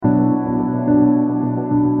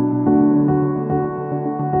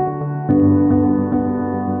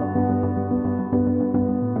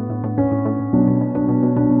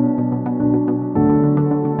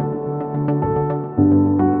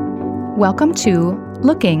Welcome to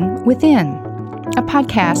Looking Within, a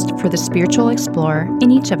podcast for the spiritual explorer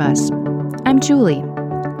in each of us. I'm Julie.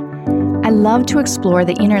 I love to explore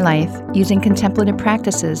the inner life using contemplative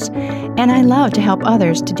practices, and I love to help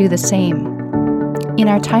others to do the same. In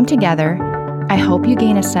our time together, I hope you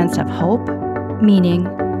gain a sense of hope, meaning,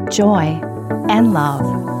 joy, and love.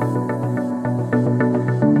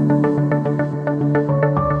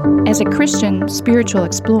 As a Christian spiritual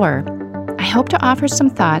explorer, I hope to offer some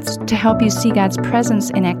thoughts to help you see God's presence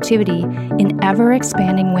and activity in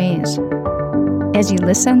ever-expanding ways. As you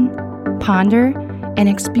listen, ponder, and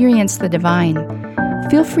experience the divine,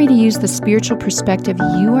 feel free to use the spiritual perspective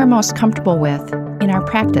you are most comfortable with in our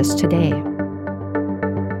practice today.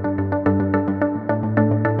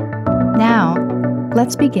 Now,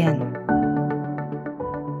 let's begin.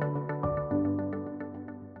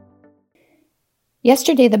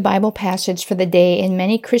 Yesterday, the Bible passage for the day in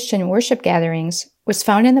many Christian worship gatherings was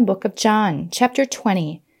found in the book of John, chapter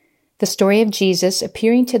 20, the story of Jesus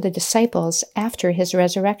appearing to the disciples after his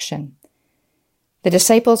resurrection. The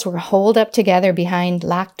disciples were holed up together behind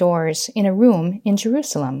locked doors in a room in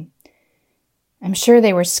Jerusalem. I'm sure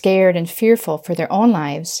they were scared and fearful for their own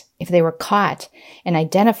lives if they were caught and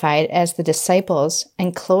identified as the disciples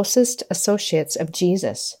and closest associates of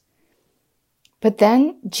Jesus. But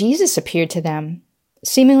then Jesus appeared to them,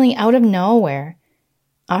 seemingly out of nowhere,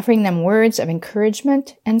 offering them words of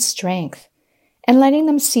encouragement and strength, and letting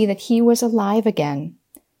them see that he was alive again,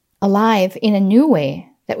 alive in a new way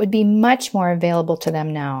that would be much more available to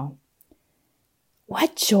them now.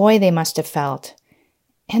 What joy they must have felt,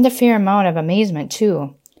 and a fair amount of amazement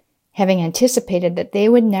too, having anticipated that they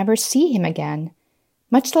would never see him again,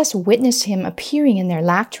 much less witness him appearing in their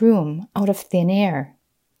locked room out of thin air.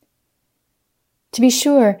 To be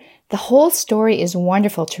sure, the whole story is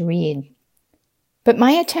wonderful to read, but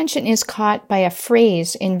my attention is caught by a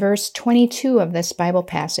phrase in verse 22 of this Bible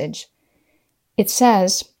passage. It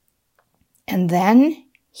says, "And then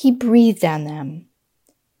he breathed on them."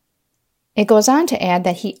 It goes on to add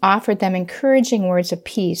that he offered them encouraging words of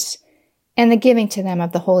peace and the giving to them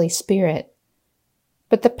of the Holy Spirit.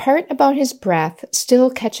 But the part about his breath still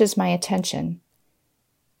catches my attention.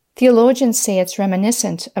 Theologians say it's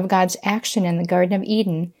reminiscent of God's action in the Garden of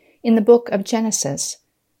Eden in the book of Genesis,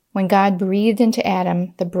 when God breathed into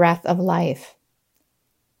Adam the breath of life.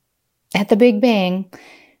 At the Big Bang,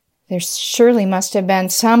 there surely must have been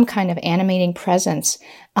some kind of animating presence,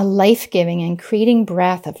 a life-giving and creating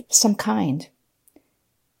breath of some kind.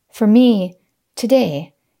 For me,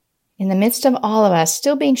 today, in the midst of all of us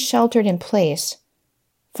still being sheltered in place,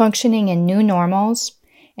 functioning in new normals,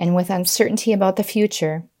 and with uncertainty about the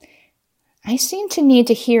future, I seem to need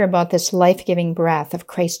to hear about this life-giving breath of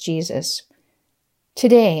Christ Jesus.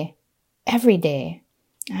 Today, every day,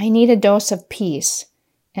 I need a dose of peace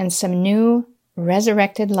and some new,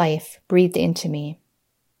 resurrected life breathed into me.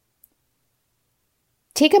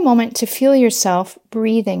 Take a moment to feel yourself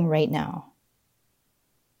breathing right now.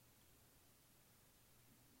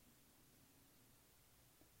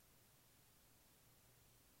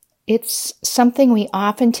 It's something we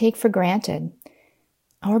often take for granted.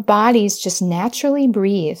 Our bodies just naturally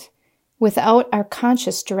breathe without our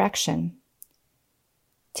conscious direction.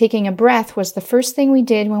 Taking a breath was the first thing we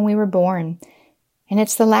did when we were born, and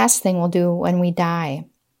it's the last thing we'll do when we die.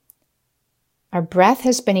 Our breath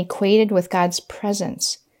has been equated with God's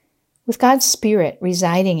presence, with God's Spirit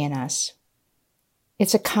residing in us.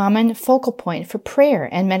 It's a common focal point for prayer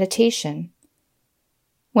and meditation.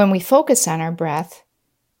 When we focus on our breath,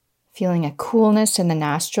 feeling a coolness in the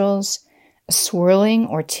nostrils, a swirling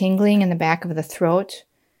or tingling in the back of the throat,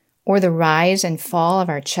 or the rise and fall of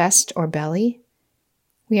our chest or belly,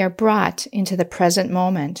 we are brought into the present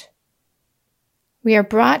moment. We are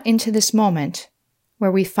brought into this moment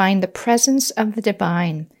where we find the presence of the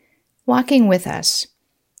divine walking with us,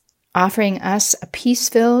 offering us a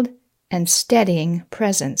peace-filled and steadying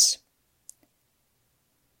presence.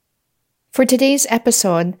 For today's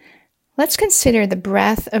episode, let's consider the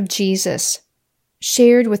breath of Jesus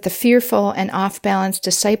shared with the fearful and off-balance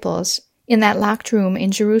disciples in that locked room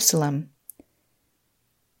in Jerusalem.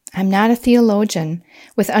 I'm not a theologian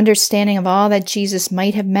with understanding of all that Jesus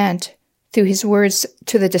might have meant through his words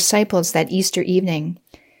to the disciples that Easter evening,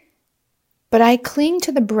 but I cling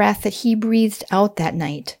to the breath that he breathed out that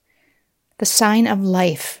night, the sign of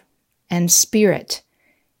life and spirit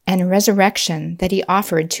and resurrection that he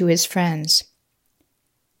offered to his friends.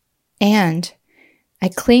 And I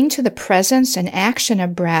cling to the presence and action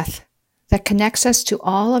of breath that connects us to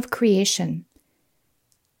all of creation.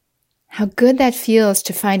 How good that feels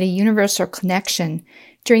to find a universal connection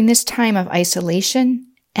during this time of isolation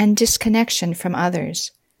and disconnection from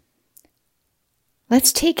others.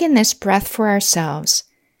 Let's take in this breath for ourselves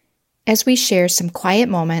as we share some quiet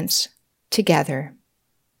moments together.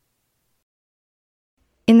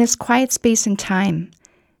 In this quiet space and time,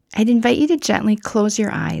 I'd invite you to gently close your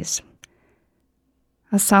eyes.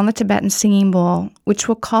 I'll sound the Tibetan singing bowl, which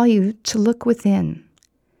will call you to look within.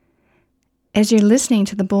 As you're listening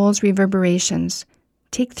to the bowl's reverberations,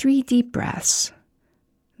 take 3 deep breaths.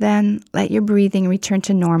 Then let your breathing return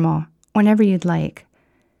to normal whenever you'd like.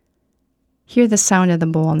 Hear the sound of the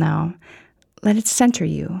bowl now. Let it center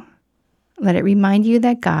you. Let it remind you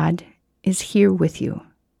that God is here with you.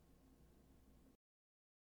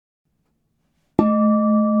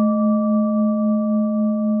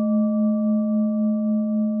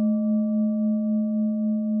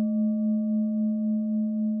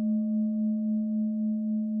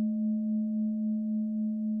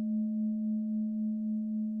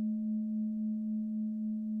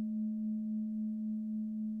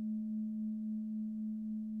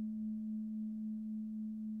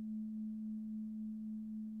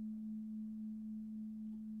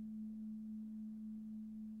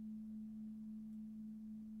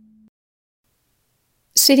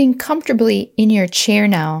 Sitting comfortably in your chair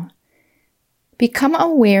now, become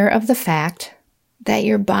aware of the fact that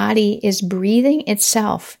your body is breathing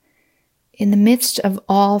itself in the midst of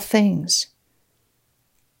all things.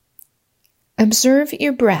 Observe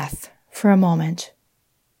your breath for a moment.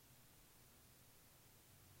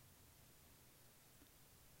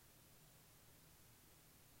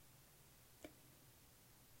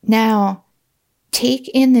 Now, take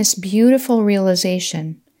in this beautiful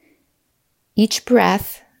realization. Each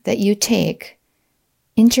breath that you take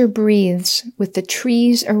interbreathes with the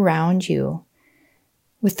trees around you,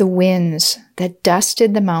 with the winds that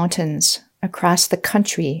dusted the mountains across the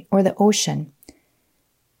country or the ocean,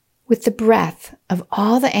 with the breath of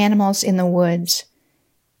all the animals in the woods,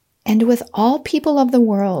 and with all people of the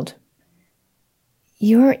world.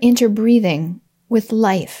 You're interbreathing with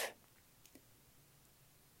life.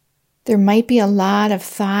 There might be a lot of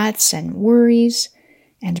thoughts and worries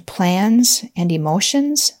and plans and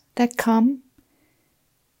emotions that come.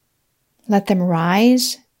 Let them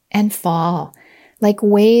rise and fall like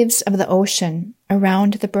waves of the ocean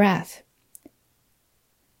around the breath.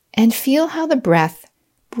 And feel how the breath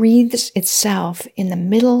breathes itself in the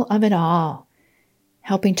middle of it all,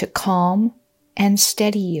 helping to calm and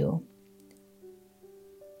steady you.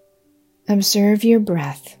 Observe your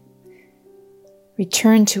breath.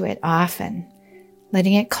 Return to it often,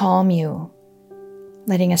 letting it calm you,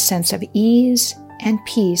 letting a sense of ease and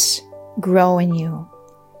peace grow in you.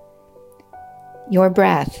 Your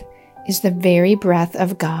breath is the very breath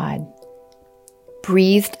of God,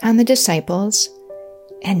 breathed on the disciples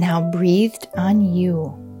and now breathed on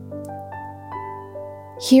you.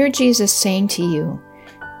 Hear Jesus saying to you,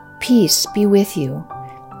 "Peace be with you.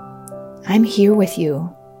 I'm here with you.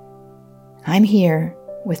 I'm here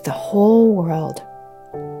with the whole world."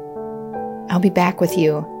 I'll be back with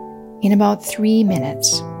you in about 3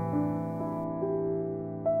 minutes.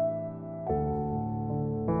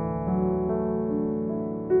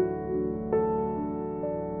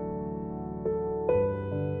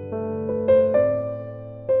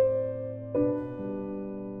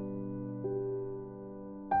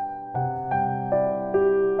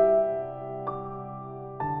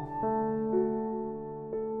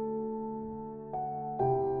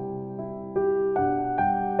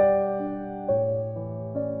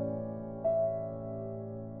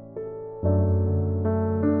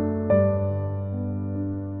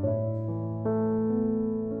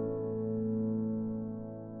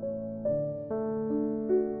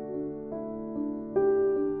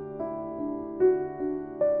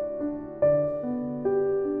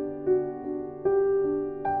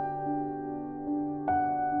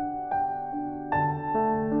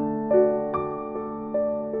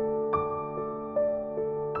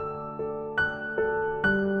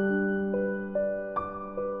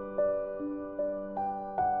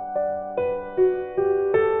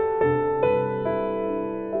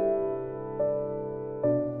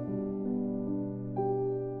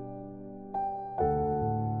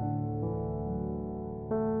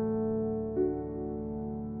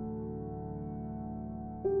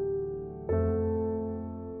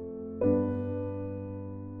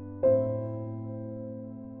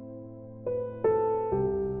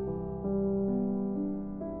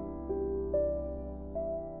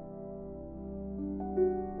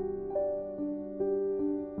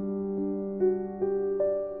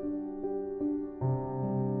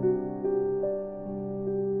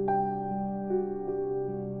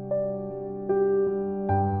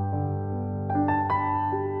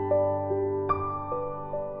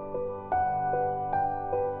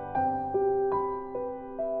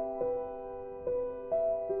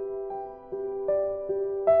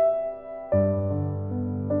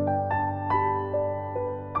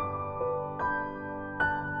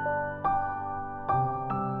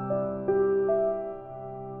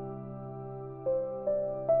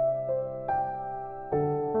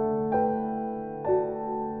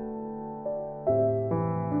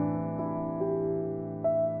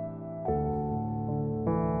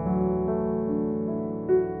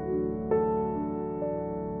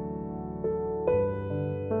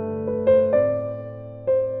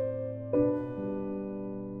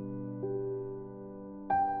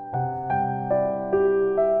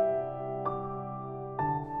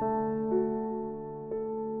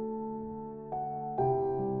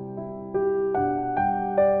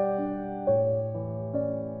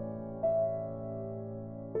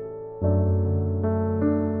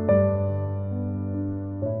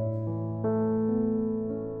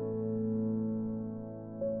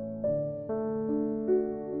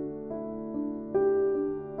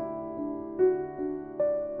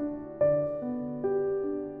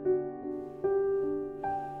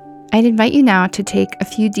 I'd invite you now to take a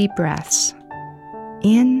few deep breaths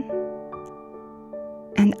in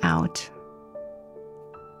and out.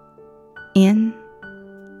 In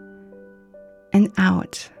and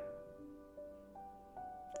out.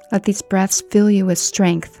 Let these breaths fill you with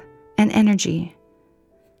strength and energy.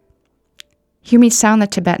 Hear me sound the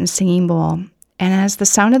Tibetan singing bowl, and as the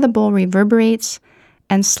sound of the bowl reverberates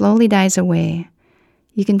and slowly dies away,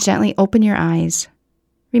 you can gently open your eyes,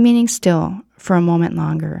 remaining still for a moment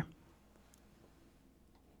longer.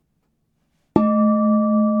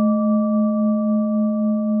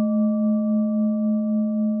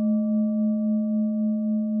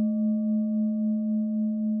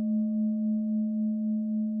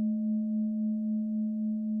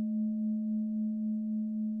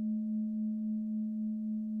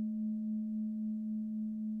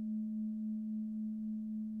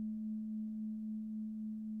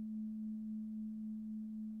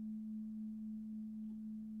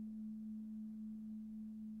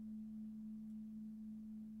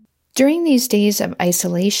 During these days of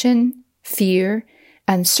isolation, fear,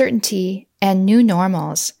 uncertainty, and new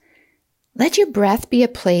normals, let your breath be a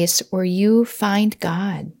place where you find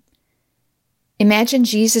God. Imagine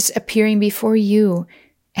Jesus appearing before you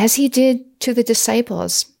as he did to the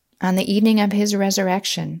disciples on the evening of his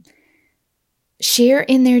resurrection. Share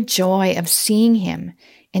in their joy of seeing him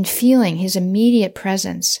and feeling his immediate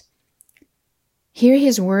presence. Hear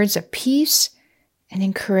his words of peace and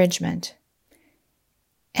encouragement.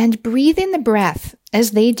 And breathe in the breath,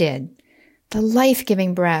 as they did, the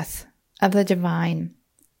life-giving breath of the divine.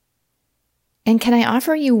 And can I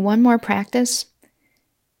offer you one more practice?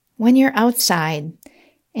 When you're outside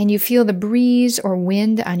and you feel the breeze or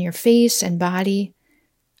wind on your face and body,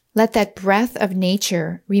 let that breath of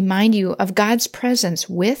nature remind you of God's presence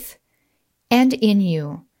with and in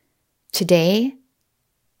you, today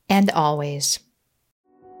and always.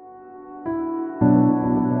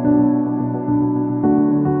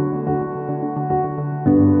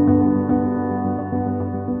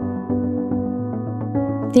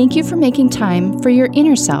 Thank you for making time for your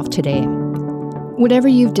inner self today. Whatever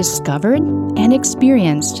you've discovered and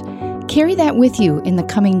experienced, carry that with you in the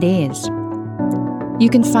coming days. You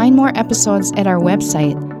can find more episodes at our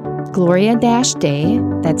website, Gloria-Day,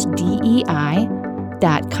 that's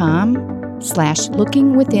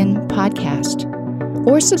DEI.com/lookingwithinpodcast,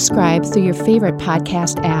 or subscribe through your favorite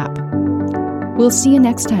podcast app. We'll see you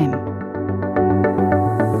next time.